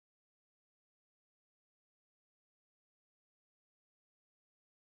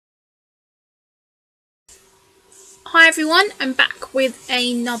Hi everyone, I'm back with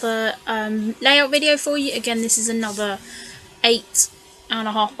another layout video for you. Again, this is another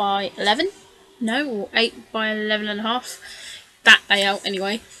 8.5 by 11. No, or 8 by 11.5. That layout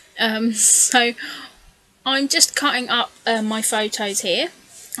anyway. So I'm just cutting up my photos here.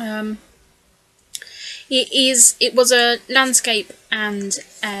 It was a landscape and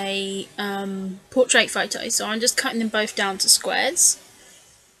a portrait photo, so I'm just cutting them both down to squares.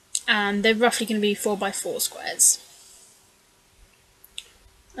 And they're roughly going to be 4 by 4 squares.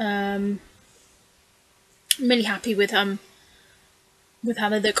 I'm really happy with how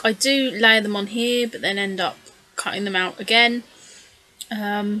they look. I do layer them on here, but then end up cutting them out again.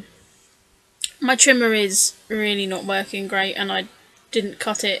 My trimmer is really not working great, and I didn't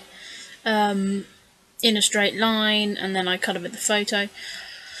cut it in a straight line, and then I cut it with the photo.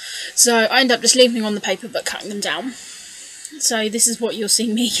 So I end up just leaving them on the paper but cutting them down. So this is what you'll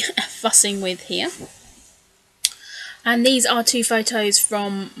see me fussing with here. And these are two photos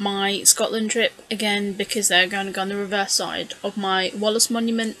from my Scotland trip, again because they're going to go on the reverse side of my Wallace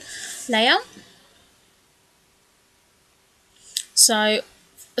Monument layout. So,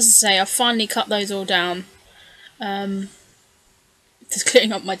 as I say, I've finally cut those all down. Just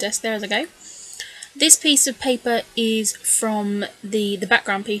clearing up my desk there as I go. This piece of paper is from the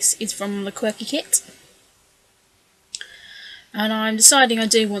background piece is from the Quirky kit. And I'm deciding I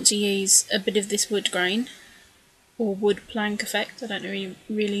do want to use a bit of this wood grain. Or wood plank effect, I don't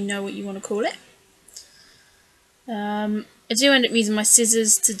really know what you want to call it. I do end up using my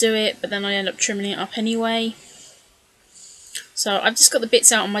scissors to do it, but then I end up trimming it up anyway. So I've just got the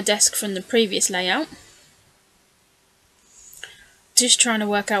bits out on my desk from the previous layout. Just trying to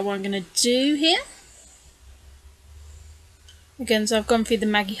work out what I'm going to do here. Again, so I've gone through the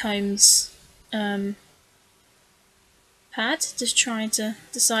Maggie Holmes pad, just trying to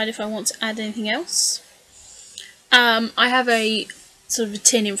decide if I want to add anything else. I have a sort of a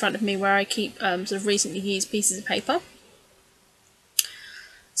tin in front of me where I keep sort of recently used pieces of paper.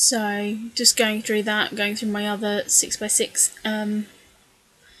 So just going through that, going through my other 6x6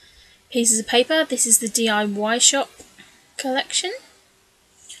 pieces of paper. This is the DIY shop collection.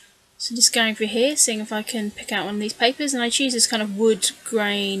 So just going through here, seeing if I can pick out one of these papers, and I choose this kind of wood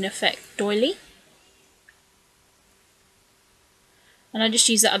grain effect doily. And I just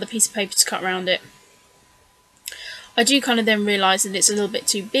use that other piece of paper to cut around it. I do kind of then realise that it's a little bit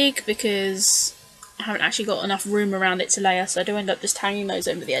too big because I haven't actually got enough room around it to layer, so I do end up just hanging those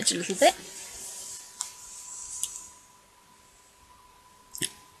over the edge a little bit.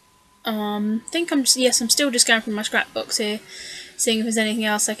 I'm still just going through my scrapbooks here, seeing if there's anything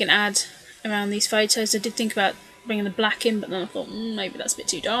else I can add around these photos. I did think about bringing the black in, but then I thought maybe that's a bit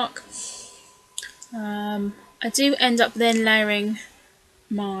too dark. I do end up then layering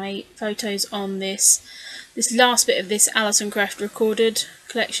my photos on this last bit of this Alison Craft recorded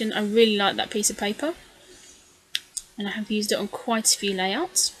collection. I really like that piece of paper, and I have used it on quite a few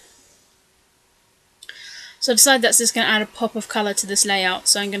layouts. So I decided that's just going to add a pop of colour to this layout,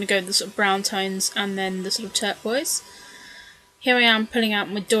 so I'm going to go with the sort of brown tones and then the sort of turquoise. Here I am pulling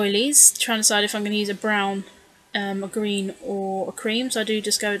out my doilies, trying to decide if I'm going to use a brown, a green or a cream, so I do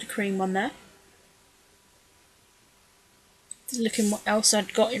just go with the cream one there. Just looking what else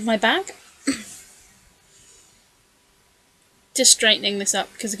I'd got in my bag. Just straightening this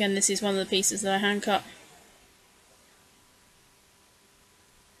up because again this is one of the pieces that I hand cut.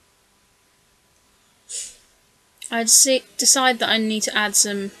 I decide that I need to add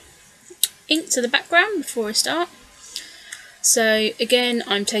some ink to the background before I start. So again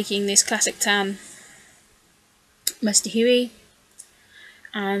I'm taking this Classic Tan Mr. Huey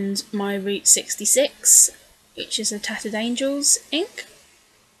and my Route 66, which is a Tattered Angels ink.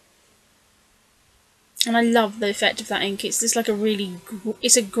 And I love the effect of that ink. It's just like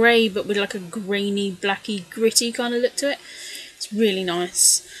it's a grey but with like a grainy, blacky, gritty kind of look to it. It's really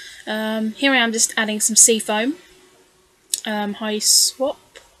nice. Here I am just adding some Seafoam. High Swap?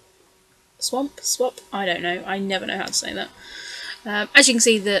 I don't know. I never know how to say that. As you can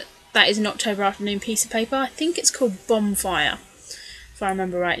see, that is an October afternoon piece of paper. I think it's called Bonfire, if I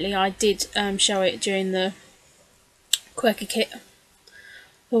remember rightly. I did show it during the Quirky kit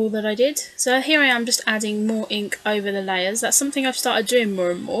haul that I did. So here I am just adding more ink over the layers. That's something I've started doing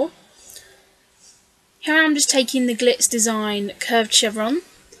more and more. Here I am just taking the Glitz Design curved chevron,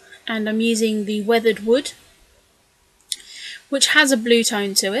 and I'm using the weathered wood, which has a blue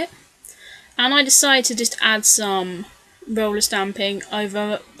tone to it, and I decided to just add some roller stamping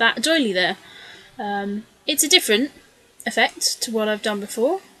over that doily there. It's a different effect to what I've done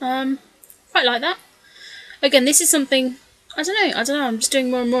before. Quite like that. Again, this is something I don't know, I'm just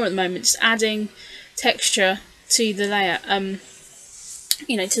doing more and more at the moment, just adding texture to the layer,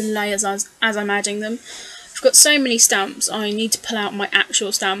 you know, to the layers as I'm adding them. I've got so many stamps, I need to pull out my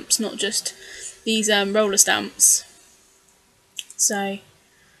actual stamps, not just these roller stamps. So,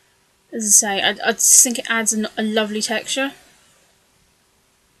 as I say, I just think it adds a lovely texture.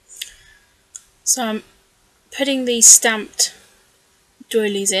 So I'm putting these stamped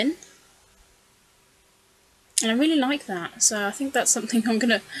doilies in, and I really like that, so I think that's something I'm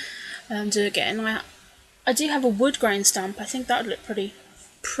going to do again. I do have a wood grain stamp, I think that would look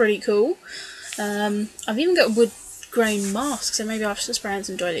pretty cool. I've even got a wood grain mask, so maybe I'll have to spray on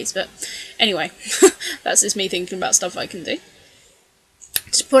some doilies, but anyway, that's just me thinking about stuff I can do.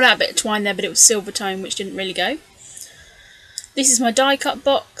 Just put out a bit of twine there, but it was silver tone, which didn't really go. This is my die cut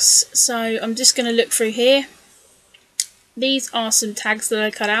box, so I'm just going to look through here. These are some tags that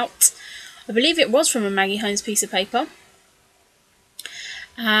I cut out. I believe it was from a Maggie Holmes piece of paper.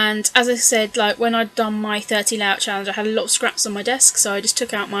 And as I said, like when I'd done my 30 layout challenge, I had a lot of scraps on my desk, so I just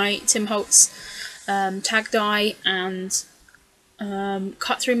took out my Tim Holtz tag die and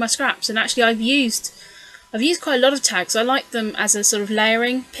cut through my scraps. And actually I've used quite a lot of tags. I like them as a sort of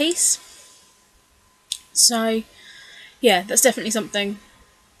layering piece. So yeah, that's definitely something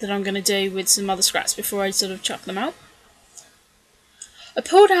that I'm going to do with some other scraps before I sort of chuck them out. I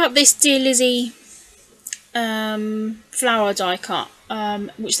pulled out this Dear Lizzie flower die cut,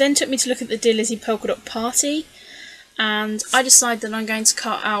 which then took me to look at the Dear Lizzie polka dot party, and I decided that I'm going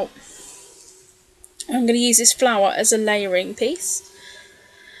to use this flower as a layering piece.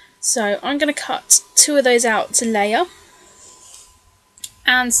 So I'm going to cut 2 of those out to layer.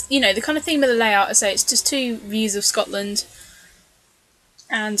 And, you know, the kind of theme of the layout, I say, it's just 2 views of Scotland.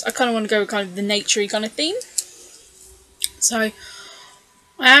 And I kind of want to go with kind of the naturey kind of theme. So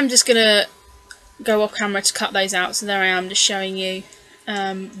I am just going to go off camera to cut those out. So there I am, just showing you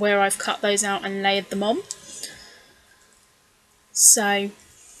where I've cut those out and layered them on. So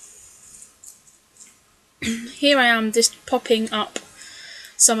here I am just popping up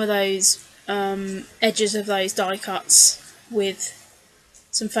some of those edges of those die cuts with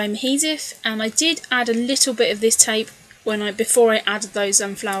some foam adhesive, and I did add a little bit of this tape before I added those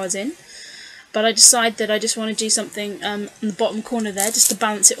flowers in, but I decided that I just want to do something in the bottom corner there just to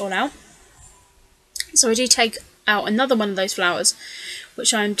balance it all out. So I do take out another one of those flowers,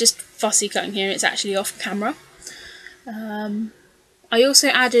 which I'm just fussy cutting here, it's actually off camera. I also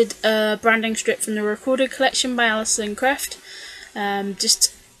added a branding strip from the Recorded Collection by Alison Kreft,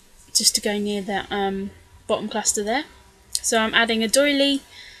 just to go near that bottom cluster there. So I'm adding a doily,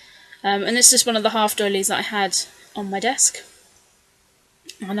 and it's just one of the half doilies that I had on my desk.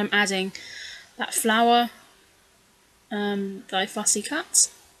 And I'm adding that flower that I fussy cut.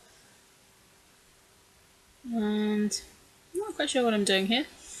 And I'm not quite sure what I'm doing here.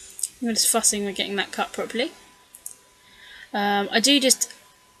 I'm just fussing with getting that cut properly. I do just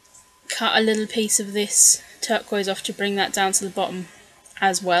cut a little piece of this turquoise off to bring that down to the bottom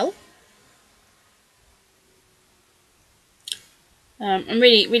as well. I'm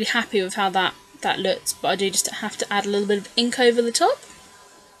really happy with how that looks, but I do just have to add a little bit of ink over the top.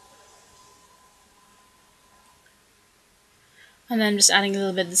 And then just adding a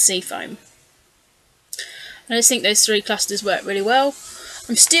little bit of the sea foam. I just think those 3 clusters work really well.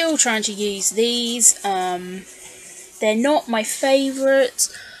 I'm still trying to use these. They're not my favourite,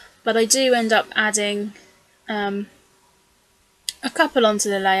 but I do end up adding a couple onto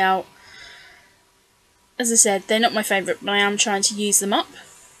the layout. As I said, they're not my favourite, but I am trying to use them up.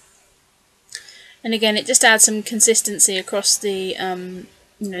 And again, it just adds some consistency across the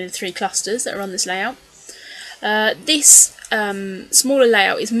the 3 clusters that are on this layout. This smaller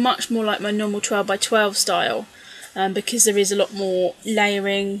layout is much more like my normal 12 by 12 style, because there is a lot more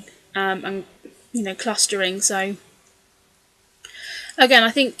layering and clustering. So again,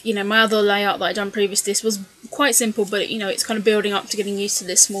 I think my other layout that I'd done previous to this was quite simple, but it's kind of building up to getting used to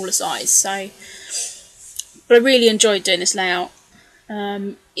this smaller size. So, but I really enjoyed doing this layout.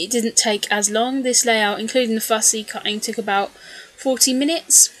 It didn't take as long. This layout, including the fussy cutting, took about 40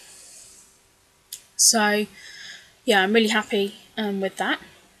 minutes. So yeah, I'm really happy with that.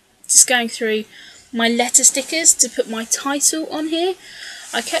 Just going through my letter stickers to put my title on here.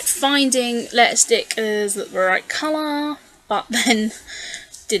 I kept finding letter stickers that were the right colour, but then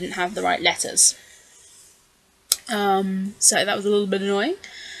didn't have the right letters. So that was a little bit annoying.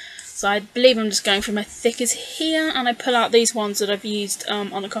 So I believe I'm just going for my thickers here, and I pull out these ones that I've used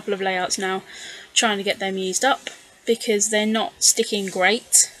on a couple of layouts now, trying to get them used up because they're not sticking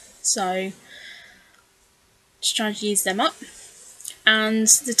great. So just trying to use them up. And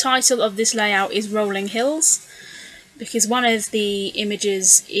the title of this layout is Rolling Hills, because one of the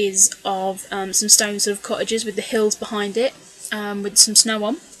images is of some stone sort of cottages with the hills behind it, with some snow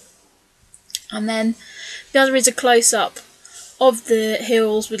on, and then the other is a close-up of the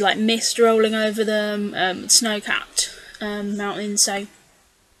hills with like mist rolling over them, snow-capped mountains. So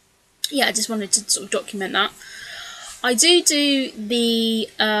yeah, I just wanted to sort of document that. I do the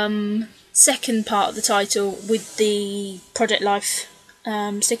second part of the title with the Project Life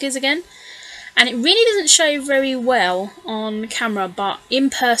stickers again, and it really doesn't show very well on camera, but in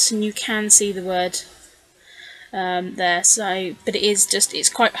person you can see the word there. So, but it's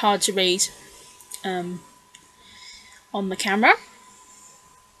quite hard to read on the camera.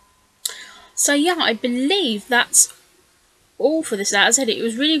 So yeah, I believe that's all for this. As I said, it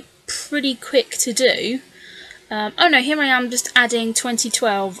was really pretty quick to do. Oh no, here I am just adding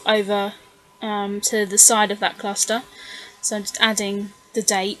 2012 over to the side of that cluster. So I'm just adding the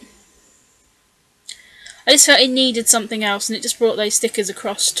date. I just felt it needed something else, and it just brought those stickers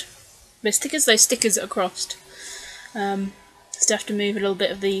across. Those stickers across. Just have to move a little bit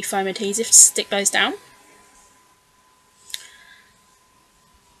of the foam adhesive to stick those down.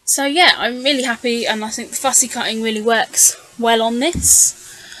 So yeah, I'm really happy, and I think the fussy cutting really works well on this.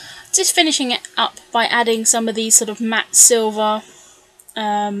 Just finishing it up by adding some of these sort of matte silver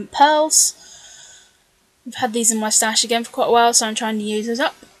pearls. I've had these in my stash again for quite a while, so I'm trying to use those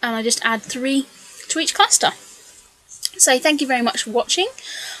up, and I just add 3 to each cluster. So thank you very much for watching.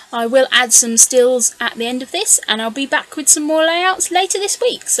 I will add some stills at the end of this, and I'll be back with some more layouts later this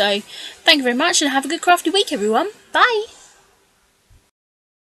week. So thank you very much, and have a good crafty week, everyone. Bye!